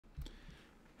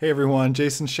Hey everyone,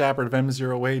 Jason Shepard of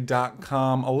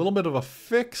M0A.com. A little bit of a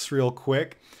fix real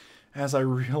quick as I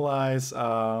realize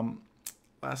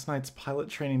last night's pilot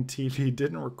training TV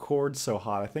didn't record so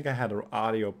hot. I think I had an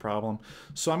audio problem.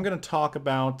 So I'm going to talk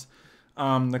about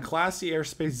the Classy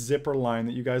Airspace zipper line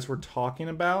that you guys were talking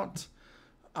about.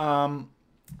 And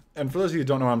for those of you who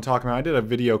don't know what I'm talking about, I did a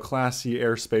video, Classy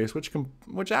Airspace,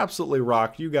 which absolutely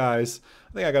rocked. You guys,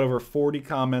 I think I got over 40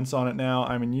 comments on it now.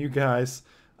 I mean, you guys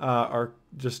are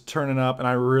just turning up, and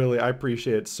I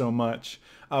appreciate it so much.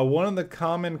 One of the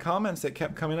common comments that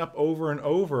kept coming up over and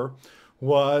over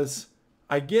was,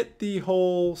 I get the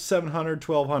whole 700,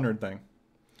 1200 thing,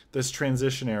 this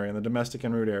transition area in the domestic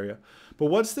en route area. But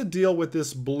what's the deal with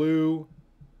this blue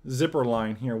zipper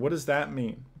line here? What does that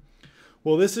mean?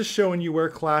 Well, this is showing you where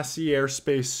Classy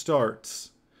Airspace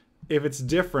starts, if it's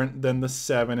different than the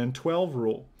 7 and 12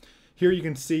 rule. Here you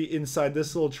can see inside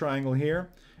this little triangle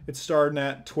here, it's starting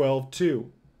at 12.2,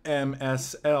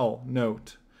 MSL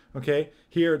note. Okay,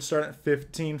 here it's starting at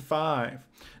 15.5.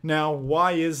 Now,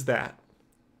 why is that?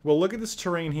 Well, look at this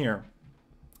terrain here.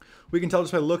 We can tell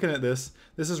just by looking at this,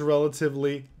 this is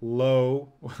relatively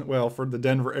low, well, for the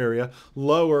Denver area,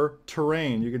 lower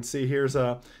terrain. You can see here's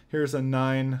a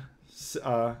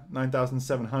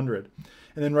 9,700.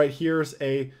 And then right here's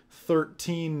a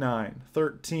 13.9,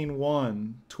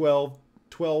 13.1,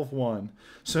 12.1.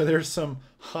 So there's some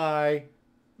high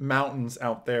mountains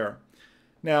out there.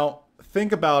 Now,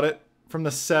 think about it from the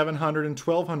 700 and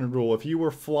 1200 rule. If you were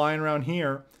flying around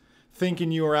here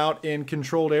thinking you were out in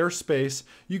controlled airspace,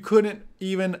 you couldn't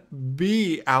even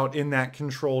be out in that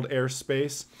controlled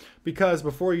airspace, because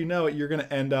before you know it, you're going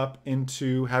to end up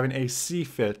into having a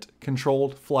CFIT,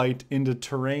 controlled flight into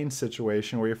terrain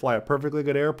situation, where you fly a perfectly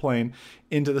good airplane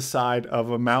into the side of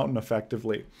a mountain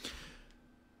effectively.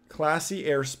 Classy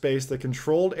airspace, the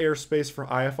controlled airspace for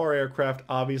IFR aircraft,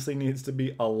 obviously needs to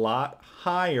be a lot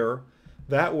higher.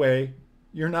 That way,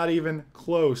 you're not even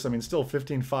close. I mean, still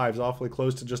 15.5 is awfully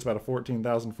close to just about a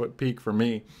 14,000 foot peak for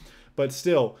me. But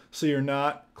still, so you're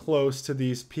not close to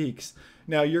these peaks.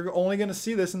 Now, you're only going to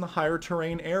see this in the higher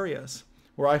terrain areas,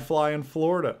 where I fly in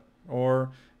Florida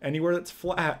or anywhere that's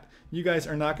flat. You guys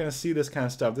are not going to see this kind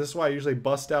of stuff. This is why I usually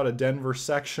bust out a Denver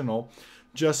sectional,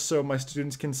 just so my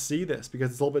students can see this,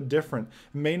 because it's a little bit different.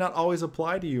 It may not always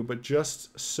apply to you, but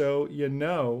just so you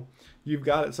know, you've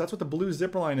got it. So that's what the blue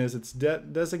zipper line is. It's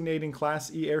designating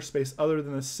Class E airspace other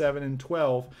than the 7 and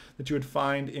 12 that you would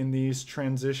find in these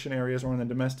transition areas or in the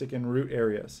domestic en route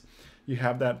areas. You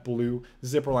have that blue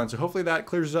zipper line. So hopefully that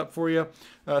clears it up for you.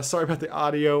 Sorry about the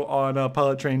audio on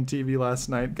Pilot Train TV last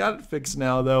night. Got it fixed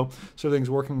now, though, so everything's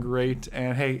working great.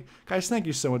 And hey, guys, thank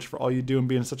you so much for all you do and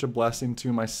being such a blessing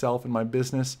to myself and my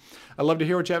business. I'd love to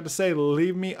hear what you have to say.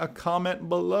 Leave me a comment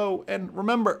below. And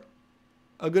remember,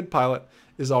 a good pilot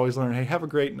is always learning. Hey, have a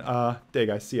great day,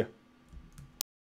 guys. See ya.